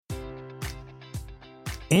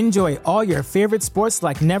Enjoy all your favorite sports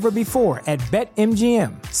like never before at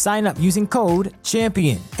BetMGM. Sign up using code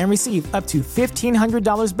CHAMPION and receive up to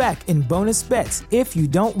 $1,500 back in bonus bets if you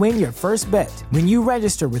don't win your first bet. When you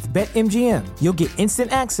register with BetMGM, you'll get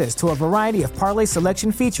instant access to a variety of parlay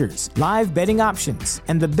selection features, live betting options,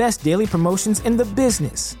 and the best daily promotions in the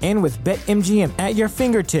business. And with BetMGM at your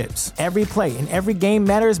fingertips, every play and every game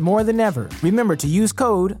matters more than ever. Remember to use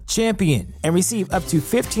code CHAMPION and receive up to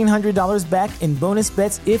 $1,500 back in bonus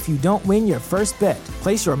bets if you don't win your first bet.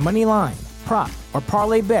 Place your money line, prop, or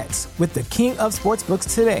parlay bets with the king of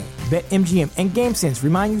sportsbooks today. BetMGM and GameSense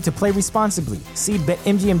remind you to play responsibly. See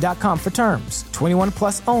BetMGM.com for terms. 21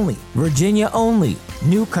 plus only. Virginia only.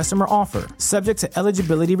 New customer offer. Subject to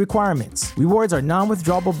eligibility requirements. Rewards are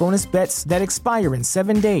non-withdrawable bonus bets that expire in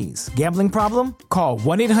 7 days. Gambling problem? Call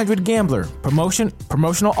 1-800-GAMBLER.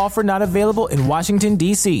 Promotional offer not available in Washington,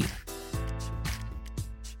 D.C.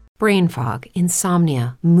 Brain fog,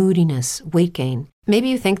 insomnia, moodiness, weight gain. Maybe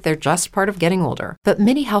you think they're just part of getting older, but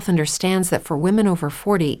MIDI Health understands that for women over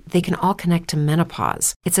 40, they can all connect to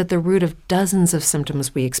menopause. It's at the root of dozens of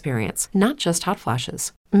symptoms we experience, not just hot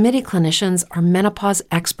flashes. MIDI clinicians are menopause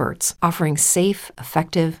experts, offering safe,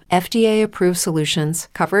 effective, FDA-approved solutions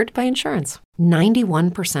covered by insurance.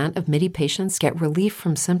 91% of MIDI patients get relief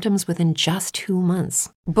from symptoms within just 2 months.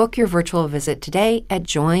 Book your virtual visit today at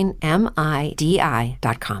joinmidi.com.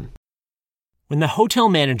 When the hotel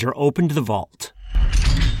manager opened the vault,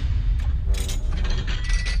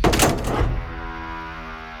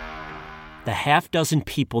 the half-dozen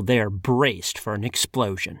people there braced for an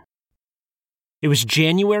explosion. It was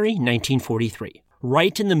January 1943,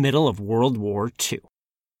 right in the middle of World War II.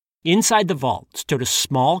 Inside the vault stood a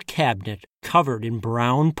small cabinet covered in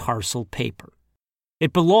brown parcel paper.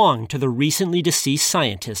 It belonged to the recently deceased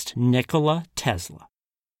scientist Nikola Tesla.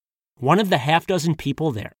 One of the half-dozen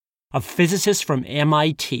people there, a physicist from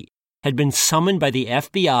MIT, had been summoned by the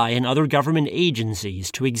FBI and other government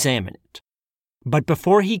agencies to examine it. But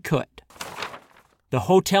before he could, the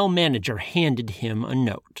hotel manager handed him a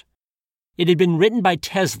note. It had been written by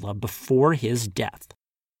Tesla before his death.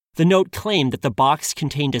 The note claimed that the box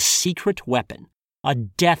contained a secret weapon, a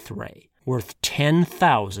death ray worth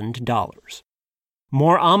 $10,000.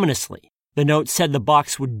 More ominously, the note said the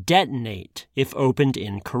box would detonate if opened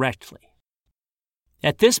incorrectly.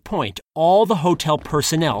 At this point, all the hotel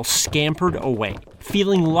personnel scampered away,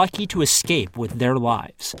 feeling lucky to escape with their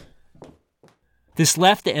lives. This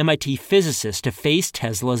left the MIT physicist to face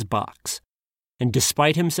Tesla's box, and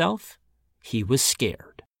despite himself, he was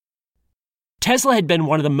scared. Tesla had been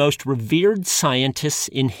one of the most revered scientists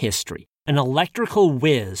in history, an electrical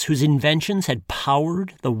whiz whose inventions had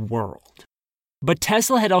powered the world. But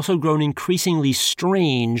Tesla had also grown increasingly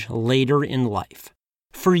strange later in life.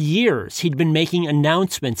 For years, he'd been making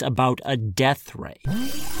announcements about a death ray,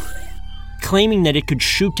 claiming that it could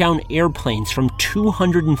shoot down airplanes from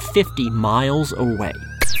 250 miles away.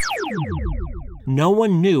 No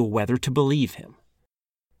one knew whether to believe him.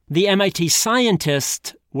 The MIT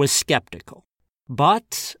scientist was skeptical.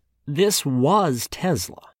 But this was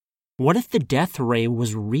Tesla. What if the death ray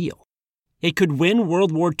was real? It could win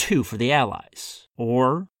World War II for the Allies,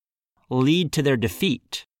 or lead to their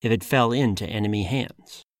defeat if it fell into enemy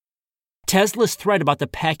hands. Tesla's threat about the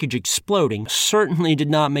package exploding certainly did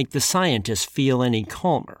not make the scientist feel any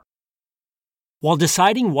calmer. While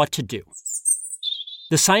deciding what to do,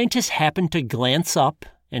 the scientist happened to glance up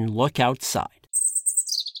and look outside.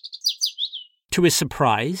 To his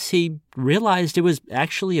surprise, he realized it was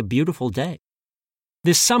actually a beautiful day.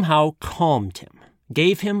 This somehow calmed him,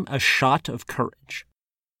 gave him a shot of courage.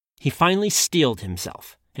 He finally steeled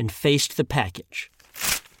himself and faced the package.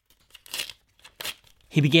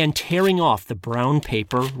 He began tearing off the brown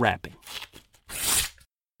paper wrapping.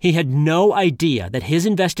 He had no idea that his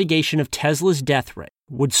investigation of Tesla's death ray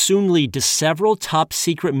would soon lead to several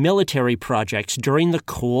top-secret military projects during the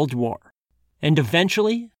Cold War, and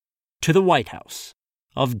eventually to the White House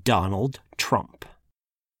of Donald Trump.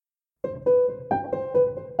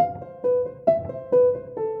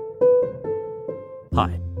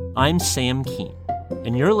 Hi, I'm Sam Keene,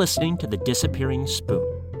 and you're listening to The Disappearing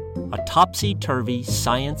Spoon, a topsy-turvy,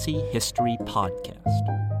 science-y history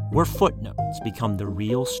podcast, where footnotes become the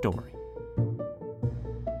real story.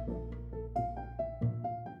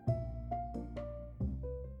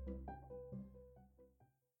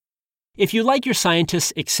 If you like your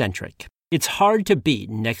scientists eccentric, it's hard to beat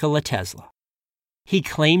Nikola Tesla. He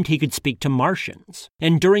claimed he could speak to Martians,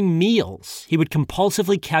 and during meals, he would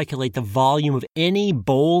compulsively calculate the volume of any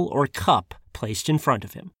bowl or cup placed in front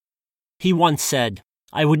of him. He once said,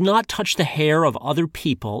 "I would not touch the hair of other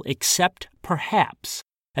people except, perhaps,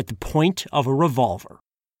 at the point of a revolver."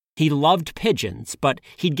 He loved pigeons, but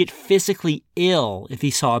he'd get physically ill if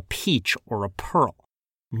he saw a peach or a pearl.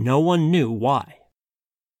 No one knew why.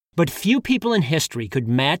 But few people in history could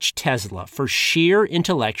match Tesla for sheer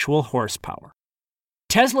intellectual horsepower.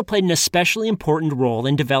 Tesla played an especially important role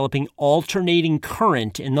in developing alternating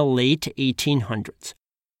current in the late 1800s.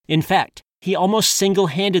 In fact, he almost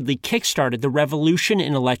single-handedly kickstarted the revolution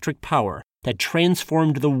in electric power that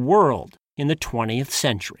transformed the world in the 20th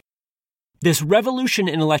century. This revolution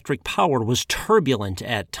in electric power was turbulent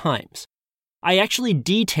at times. I actually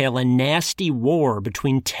detail a nasty war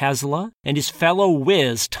between Tesla and his fellow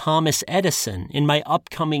whiz Thomas Edison in my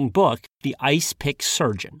upcoming book, The Ice Pick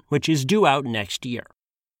Surgeon, which is due out next year.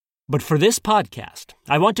 But for this podcast,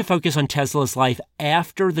 I want to focus on Tesla's life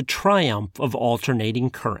after the triumph of alternating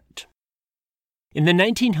current. In the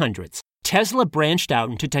 1900s, Tesla branched out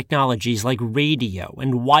into technologies like radio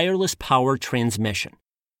and wireless power transmission.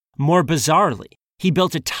 More bizarrely, he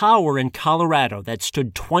built a tower in Colorado that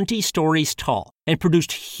stood 20 stories tall and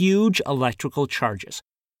produced huge electrical charges.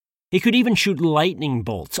 It could even shoot lightning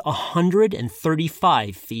bolts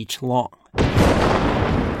 135 feet long.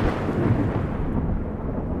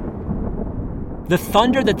 The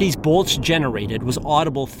thunder that these bolts generated was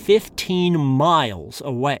audible 15 miles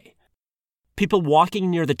away. People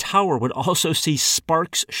walking near the tower would also see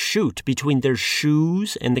sparks shoot between their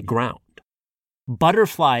shoes and the ground.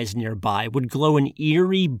 Butterflies nearby would glow an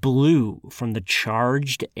eerie blue from the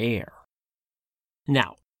charged air.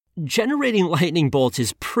 Now, generating lightning bolts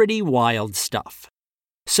is pretty wild stuff.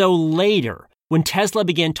 So later, when Tesla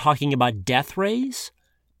began talking about death rays,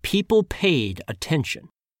 people paid attention.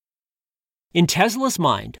 In Tesla's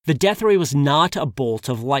mind, the death ray was not a bolt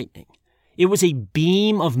of lightning. It was a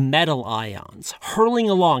beam of metal ions hurling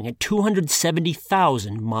along at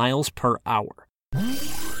 270,000 miles per hour.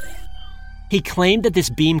 He claimed that this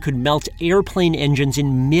beam could melt airplane engines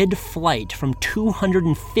in mid-flight from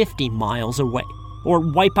 250 miles away,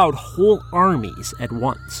 or wipe out whole armies at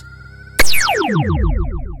once.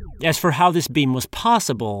 As for how this beam was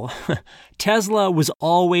possible, Tesla was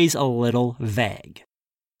always a little vague.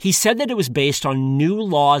 He said that it was based on new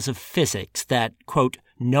laws of physics that, quote,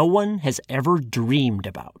 no one has ever dreamed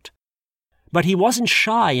about. But he wasn't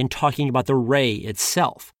shy in talking about the ray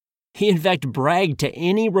itself. He in fact bragged to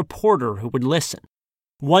any reporter who would listen.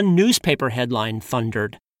 One newspaper headline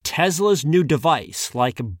thundered, "Tesla's new device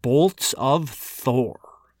like bolts of Thor."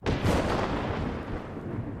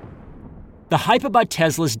 The hype about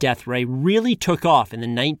Tesla's death ray really took off in the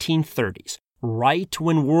 1930s, right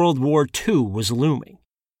when World War II was looming.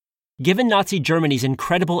 Given Nazi Germany's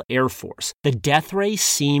incredible air force, the death ray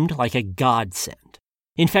seemed like a godsend.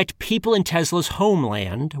 In fact, people in Tesla's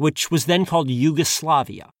homeland, which was then called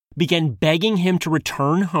Yugoslavia, began begging him to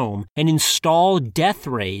return home and install death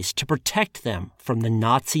rays to protect them from the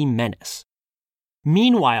Nazi menace.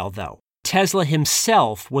 Meanwhile, though, Tesla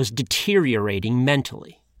himself was deteriorating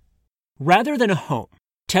mentally. Rather than a home,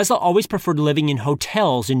 Tesla always preferred living in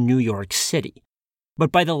hotels in New York City.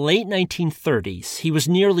 But by the late 1930s, he was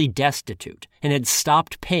nearly destitute and had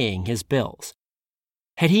stopped paying his bills.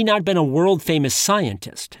 Had he not been a world-famous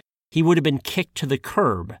scientist, he would have been kicked to the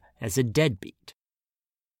curb as a deadbeat.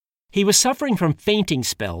 He was suffering from fainting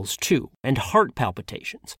spells, too, and heart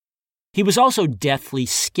palpitations. He was also deathly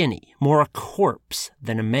skinny, more a corpse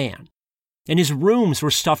than a man. And his rooms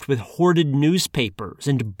were stuffed with hoarded newspapers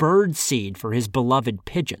and bird seed for his beloved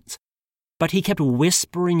pigeons. But he kept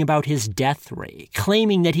whispering about his death ray,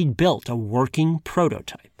 claiming that he'd built a working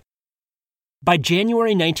prototype. By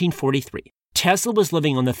January 1943, Tesla was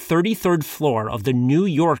living on the 33rd floor of the New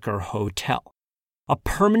Yorker Hotel. A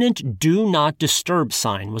permanent Do Not Disturb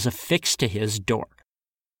sign was affixed to his door.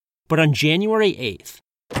 But on January 8th,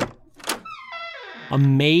 a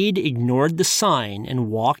maid ignored the sign and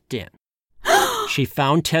walked in. She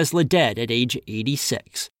found Tesla dead at age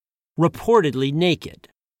 86, reportedly naked,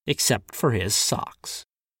 except for his socks.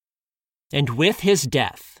 And with his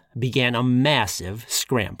death began a massive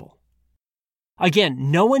scramble.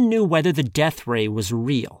 Again, no one knew whether the death ray was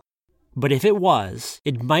real. But if it was,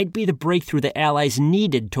 it might be the breakthrough the Allies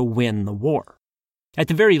needed to win the war. At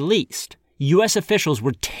the very least, U.S. officials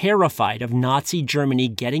were terrified of Nazi Germany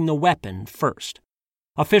getting the weapon first.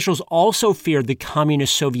 Officials also feared the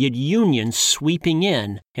Communist Soviet Union sweeping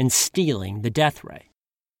in and stealing the death ray.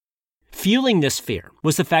 Fueling this fear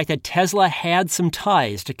was the fact that Tesla had some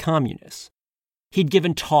ties to communists. He'd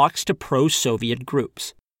given talks to pro-Soviet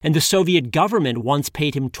groups, and the Soviet government once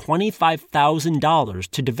paid him $25,000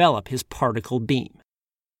 to develop his particle beam.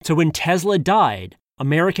 So when Tesla died,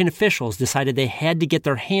 American officials decided they had to get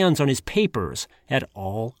their hands on his papers at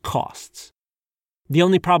all costs. The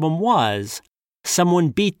only problem was, someone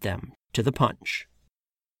beat them to the punch.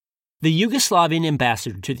 The Yugoslavian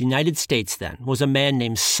ambassador to the United States then was a man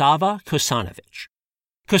named Sava Kosanovic.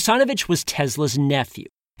 Kosanovic was Tesla's nephew,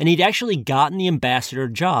 and he'd actually gotten the ambassador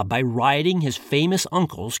job by riding his famous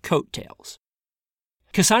uncle's coattails.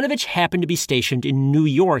 Kosanovic happened to be stationed in New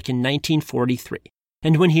York in 1943,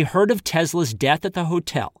 and when he heard of Tesla's death at the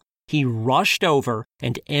hotel, he rushed over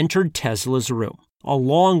and entered Tesla's room,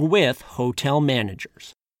 along with hotel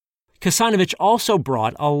managers. Kosanovic also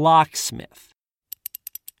brought a locksmith,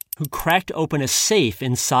 who cracked open a safe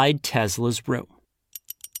inside Tesla's room.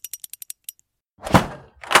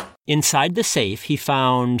 Inside the safe, he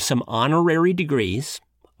found some honorary degrees,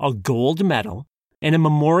 a gold medal, and a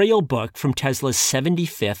memorial book from Tesla's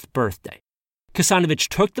 75th birthday. Kosanovic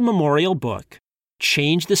took the memorial book,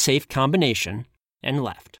 changed the safe combination, and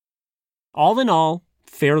left. All in all,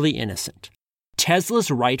 fairly innocent.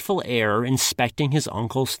 Tesla's rightful heir inspecting his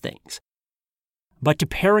uncle's things. But to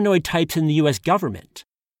paranoid types in the U.S. government,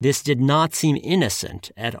 this did not seem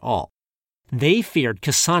innocent at all. They feared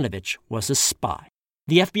Kosanovic was a spy.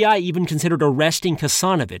 The FBI even considered arresting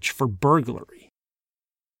Kosanovic for burglary.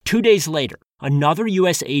 2 days later, another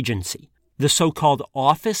U.S. agency, the so-called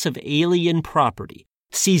Office of Alien Property,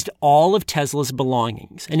 seized all of Tesla's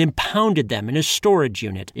belongings and impounded them in a storage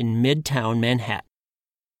unit in Midtown Manhattan.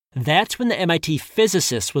 That's when the MIT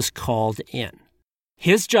physicist was called in.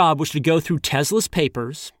 His job was to go through Tesla's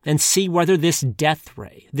papers and see whether this death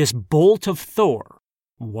ray, this bolt of Thor,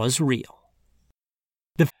 was real.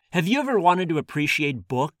 Have you ever wanted to appreciate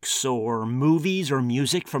books or movies or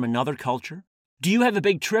music from another culture? Do you have a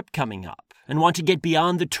big trip coming up and want to get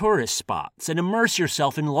beyond the tourist spots and immerse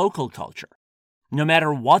yourself in local culture? No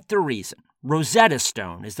matter what the reason, Rosetta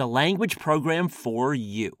Stone is the language program for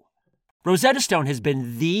you. Rosetta Stone has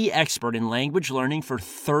been the expert in language learning for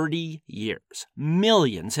 30 years.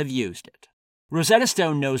 Millions have used it. Rosetta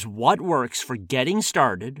Stone knows what works for getting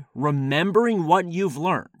started, remembering what you've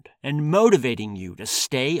learned, and motivating you to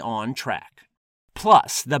stay on track.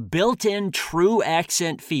 Plus, the built-in True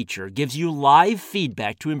Accent feature gives you live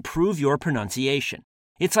feedback to improve your pronunciation.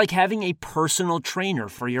 It's like having a personal trainer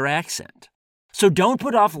for your accent. So don't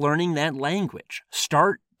put off learning that language.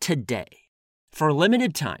 Start today. For a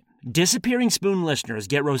limited time, Disappearing Spoon listeners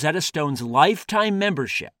get Rosetta Stone's lifetime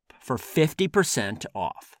membership for 50%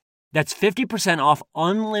 off. That's 50% off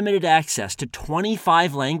unlimited access to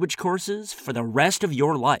 25 language courses for the rest of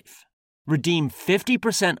your life. Redeem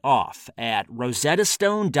 50% off at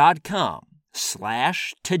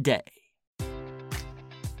rosettastone.com/today.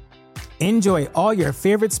 Enjoy all your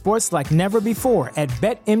favorite sports like never before at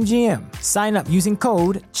BetMGM. Sign up using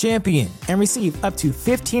code CHAMPION and receive up to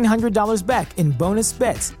 $1,500 back in bonus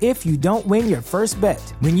bets if you don't win your first bet.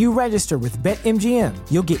 When you register with BetMGM,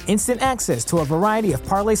 you'll get instant access to a variety of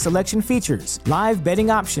parlay selection features, live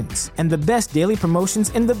betting options, and the best daily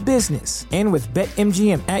promotions in the business. And with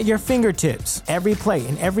BetMGM at your fingertips, every play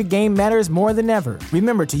and every game matters more than ever.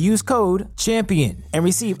 Remember to use code CHAMPION and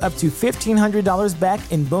receive up to $1,500 back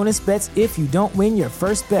in bonus bets if you don't win your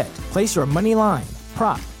first bet. Place your money line,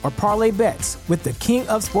 prop, or parlay bets with the king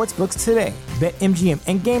of sportsbooks today. BetMGM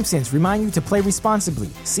and GameSense remind you to play responsibly.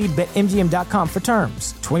 See BetMGM.com for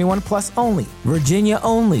terms. 21 plus only. Virginia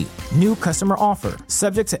only. New customer offer.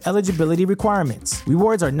 Subject to eligibility requirements.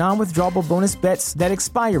 Rewards are non-withdrawable bonus bets that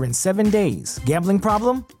expire in 7 days. Gambling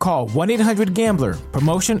problem? Call 1-800-GAMBLER.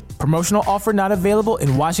 Promotional offer not available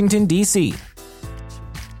in Washington, D.C.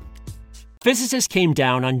 Physicist came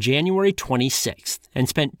down on January 26th and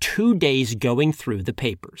spent 2 days going through the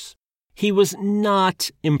papers. He was not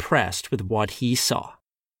impressed with what he saw.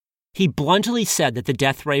 He bluntly said that the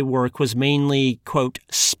death ray work was mainly, quote,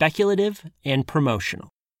 speculative and promotional.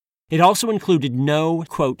 It also included no,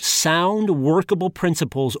 quote, sound workable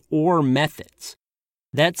principles or methods.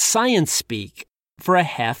 That's science speak for a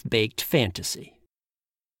half-baked fantasy.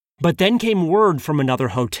 But then came word from another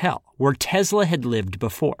hotel where Tesla had lived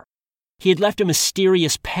before. He had left a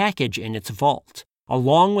mysterious package in its vault,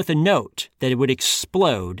 along with a note that it would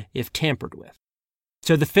explode if tampered with.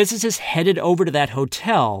 So the physicist headed over to that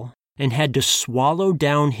hotel and had to swallow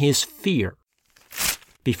down his fear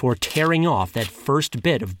before tearing off that first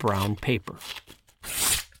bit of brown paper.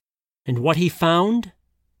 And what he found,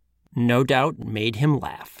 no doubt, made him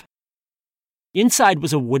laugh. Inside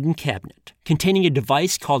was a wooden cabinet containing a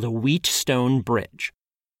device called a Wheatstone bridge.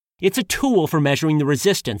 It's a tool for measuring the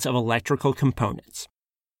resistance of electrical components.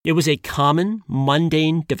 It was a common,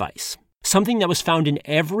 mundane device, something that was found in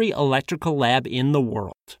every electrical lab in the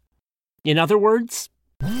world. In other words,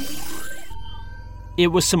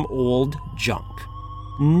 it was some old junk.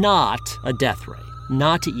 Not a death ray,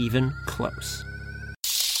 not even close.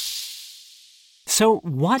 So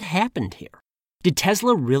what happened here? Did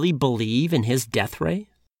Tesla really believe in his death ray?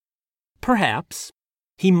 Perhaps.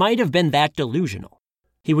 He might have been that delusional.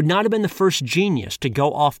 He would not have been the first genius to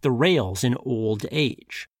go off the rails in old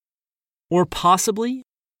age. Or possibly,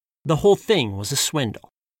 the whole thing was a swindle.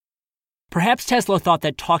 Perhaps Tesla thought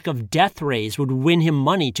that talk of death rays would win him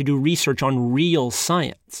money to do research on real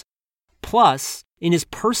science. Plus, in his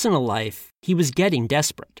personal life, he was getting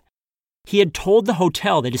desperate. He had told the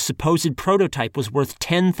hotel that his supposed prototype was worth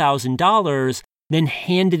 $10,000, then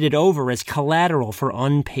handed it over as collateral for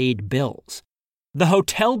unpaid bills. The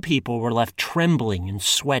hotel people were left trembling and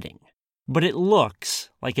sweating, but it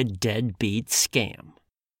looks like a deadbeat scam.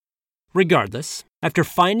 Regardless, after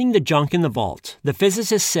finding the junk in the vault, the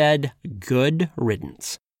physicist said, "Good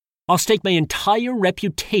riddance. I'll stake my entire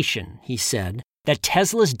reputation," he said, "that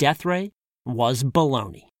Tesla's death ray was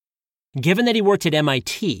baloney." Given that he worked at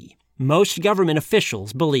MIT, most government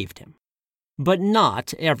officials believed him. But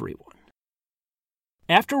not everyone.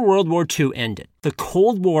 After World War II ended, the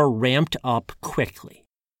Cold War ramped up quickly.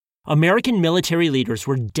 American military leaders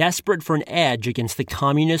were desperate for an edge against the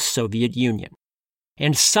communist Soviet Union.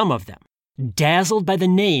 And some of them, dazzled by the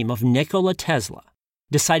name of Nikola Tesla,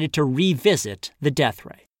 decided to revisit the death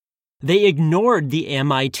ray. They ignored the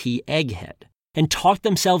MIT egghead and talked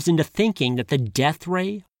themselves into thinking that the death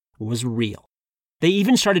ray was real. They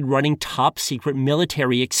even started running top-secret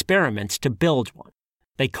military experiments to build one.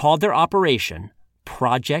 They called their operation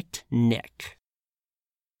Project Nick.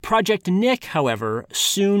 Project Nick, however,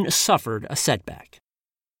 soon suffered a setback.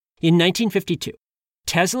 In 1952,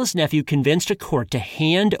 Tesla's nephew convinced a court to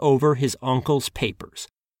hand over his uncle's papers.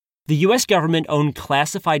 The U.S. government owned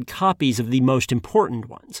classified copies of the most important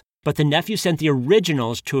ones, but the nephew sent the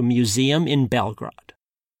originals to a museum in Belgrade.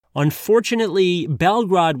 Unfortunately,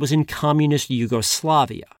 Belgrade was in communist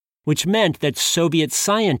Yugoslavia, which meant that Soviet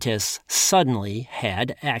scientists suddenly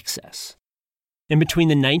had access. And between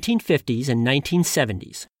the 1950s and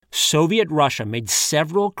 1970s, Soviet Russia made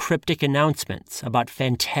several cryptic announcements about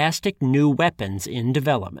fantastic new weapons in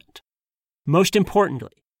development. Most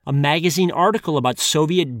importantly, a magazine article about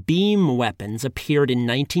Soviet beam weapons appeared in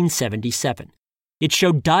 1977. It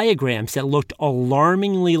showed diagrams that looked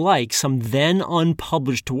alarmingly like some then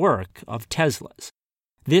unpublished work of Tesla's.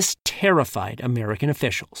 This terrified American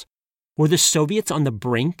officials. Were the Soviets on the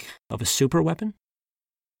brink of a superweapon?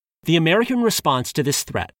 The American response to this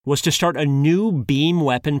threat was to start a new beam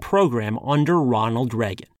weapon program under Ronald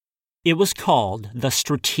Reagan. It was called the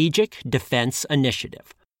Strategic Defense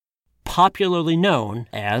Initiative, popularly known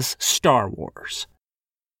as Star Wars.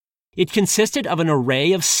 It consisted of an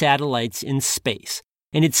array of satellites in space,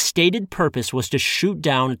 and its stated purpose was to shoot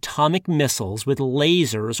down atomic missiles with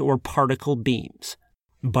lasers or particle beams.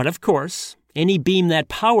 But of course, any beam that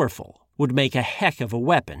powerful would make a heck of a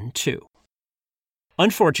weapon, too.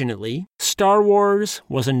 Unfortunately, Star Wars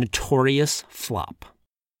was a notorious flop.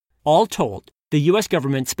 All told, the U.S.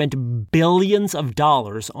 government spent billions of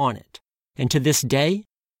dollars on it, and to this day,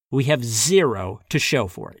 we have zero to show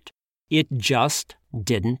for it. It just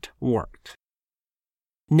didn't work.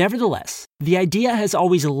 Nevertheless, the idea has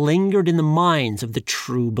always lingered in the minds of the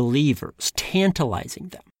true believers, tantalizing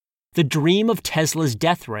them. The dream of Tesla's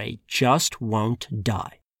death ray just won't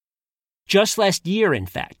die. Just last year, in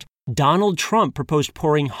fact, Donald Trump proposed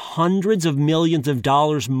pouring hundreds of millions of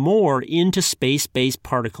dollars more into space-based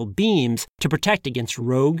particle beams to protect against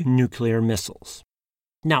rogue nuclear missiles.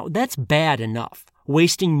 Now, that's bad enough,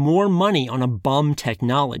 wasting more money on a bum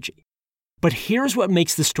technology. But here's what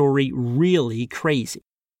makes the story really crazy.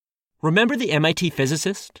 Remember the MIT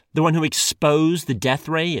physicist, the one who exposed the death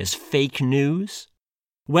ray as fake news?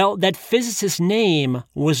 Well, that physicist's name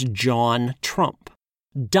was John Trump,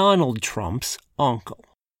 Donald Trump's uncle.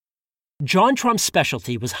 John Trump's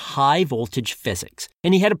specialty was high-voltage physics,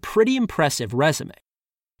 and he had a pretty impressive resume.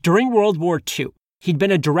 During World War II, he'd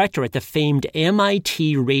been a director at the famed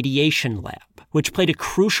MIT Radiation Lab, which played a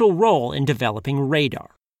crucial role in developing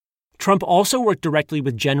radar. Trump also worked directly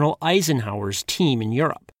with General Eisenhower's team in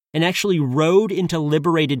Europe, and actually rode into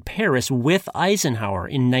liberated Paris with Eisenhower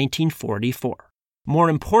in 1944. More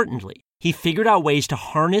importantly, he figured out ways to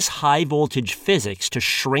harness high-voltage physics to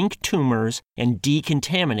shrink tumors and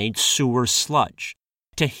decontaminate sewer sludge.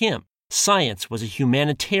 To him, science was a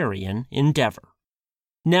humanitarian endeavor.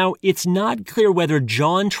 Now, it's not clear whether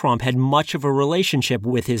John Trump had much of a relationship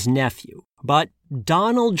with his nephew, but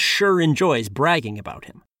Donald sure enjoys bragging about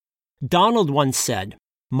him. Donald once said,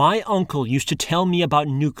 "My uncle used to tell me about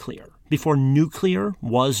nuclear before nuclear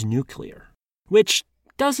was nuclear," which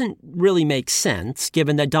doesn't really make sense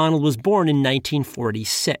given that Donald was born in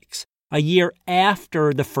 1946, a year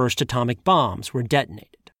after the first atomic bombs were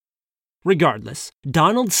detonated. Regardless,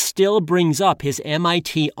 Donald still brings up his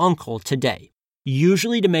MIT uncle today,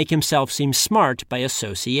 usually to make himself seem smart by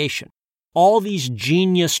association. All these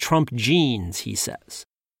genius Trump genes, he says.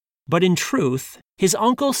 But in truth, his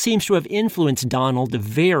uncle seems to have influenced Donald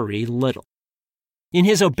very little. In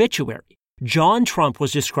his obituary, John Trump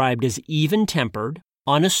was described as even-tempered,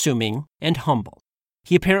 unassuming, and humble.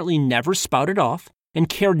 He apparently never spouted off and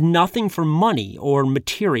cared nothing for money or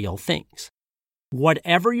material things.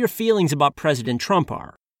 Whatever your feelings about President Trump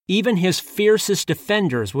are, even his fiercest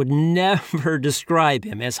defenders would never describe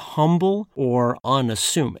him as humble or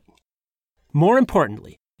unassuming. More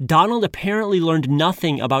importantly, Donald apparently learned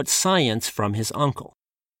nothing about science from his uncle.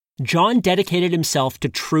 John dedicated himself to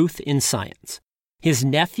truth in science. His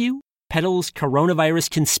nephew peddles coronavirus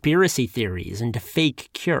conspiracy theories and fake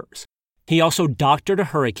cures. He also doctored a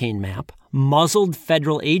hurricane map, muzzled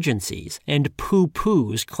federal agencies, and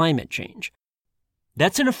poo-poos climate change.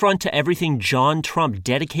 That's an affront to everything John Trump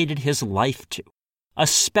dedicated his life to,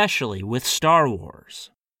 especially with Star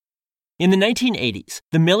Wars. In the 1980s,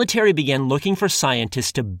 the military began looking for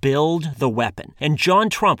scientists to build the weapon, and John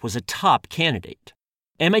Trump was a top candidate.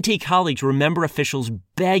 MIT colleagues remember officials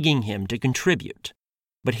begging him to contribute,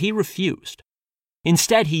 but he refused.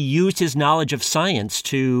 Instead, he used his knowledge of science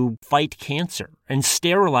to fight cancer and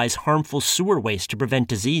sterilize harmful sewer waste to prevent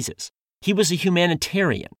diseases. He was a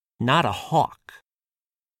humanitarian, not a hawk.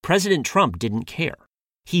 President Trump didn't care.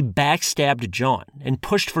 He backstabbed John and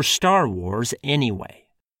pushed for Star Wars anyway.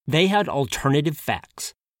 They had alternative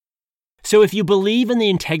facts. So if you believe in the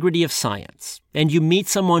integrity of science and you meet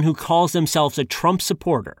someone who calls themselves a Trump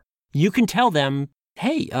supporter, you can tell them,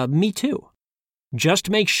 hey, me too. Just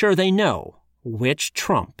make sure they know which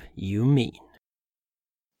Trump you mean.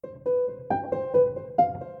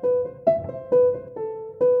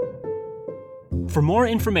 For more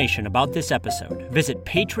information about this episode, visit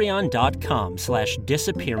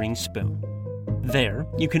patreon.com/disappearingspoon. There,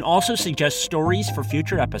 you can also suggest stories for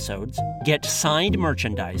future episodes, get signed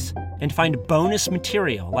merchandise, and find bonus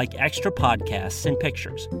material like extra podcasts and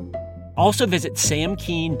pictures. Also visit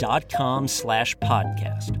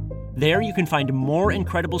samkeen.com/podcast. There you can find more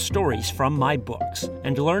incredible stories from my books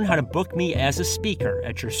and learn how to book me as a speaker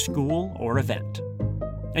at your school or event.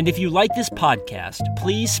 And if you like this podcast,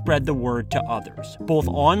 please spread the word to others, both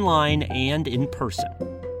online and in person.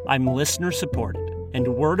 I'm listener-supported, and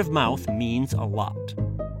word of mouth means a lot.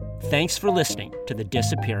 Thanks for listening to The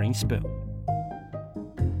Disappearing Spoon.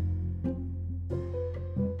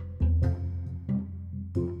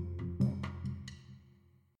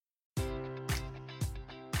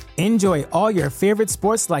 Enjoy all your favorite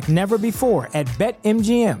sports like never before at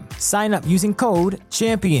BetMGM. Sign up using code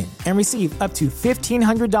CHAMPION and receive up to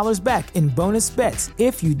 $1,500 back in bonus bets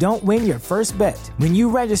if you don't win your first bet. When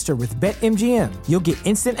you register with BetMGM, you'll get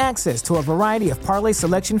instant access to a variety of parlay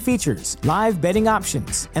selection features, live betting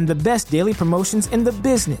options, and the best daily promotions in the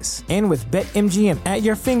business. And with BetMGM at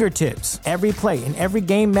your fingertips, every play and every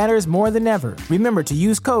game matters more than ever. Remember to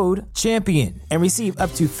use code CHAMPION and receive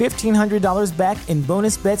up to $1,500 back in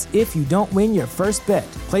bonus bets if you don't win your first bet.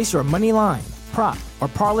 Place your money line, prop, or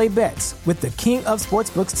parlay bets with the king of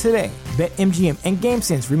sportsbooks today. BetMGM and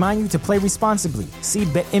GameSense remind you to play responsibly. See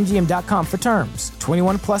BetMGM.com for terms.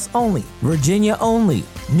 21 plus only. Virginia only.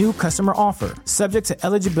 New customer offer. Subject to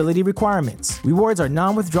eligibility requirements. Rewards are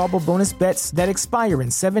non-withdrawable bonus bets that expire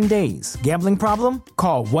in 7 days. Gambling problem?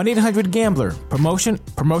 Call 1-800-GAMBLER.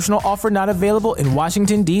 Promotional offer not available in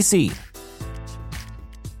Washington, D.C.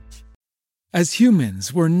 As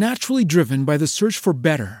humans, we're naturally driven by the search for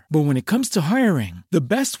better. But when it comes to hiring, the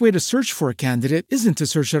best way to search for a candidate isn't to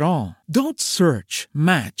search at all. Don't search,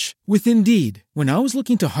 match with Indeed. When I was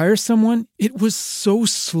looking to hire someone, it was so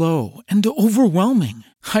slow and overwhelming.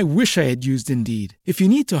 I wish I had used Indeed. If you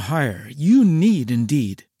need to hire, you need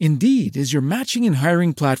Indeed. Indeed is your matching and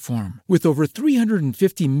hiring platform with over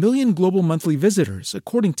 350 million global monthly visitors,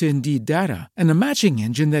 according to Indeed data, and a matching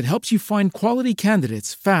engine that helps you find quality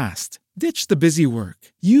candidates fast. Ditch the busy work.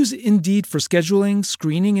 Use Indeed for scheduling,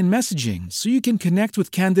 screening, and messaging so you can connect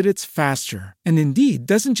with candidates faster. And Indeed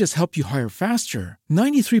doesn't just help you hire faster.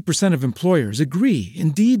 93% of employers agree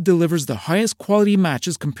Indeed delivers the highest quality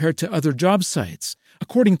matches compared to other job sites,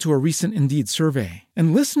 according to a recent Indeed survey.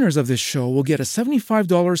 And listeners of this show will get a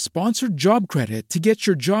 $75 sponsored job credit to get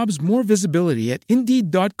your jobs more visibility at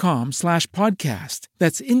Indeed.com/podcast.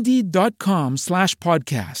 That's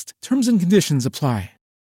Indeed.com/podcast. Terms and conditions apply.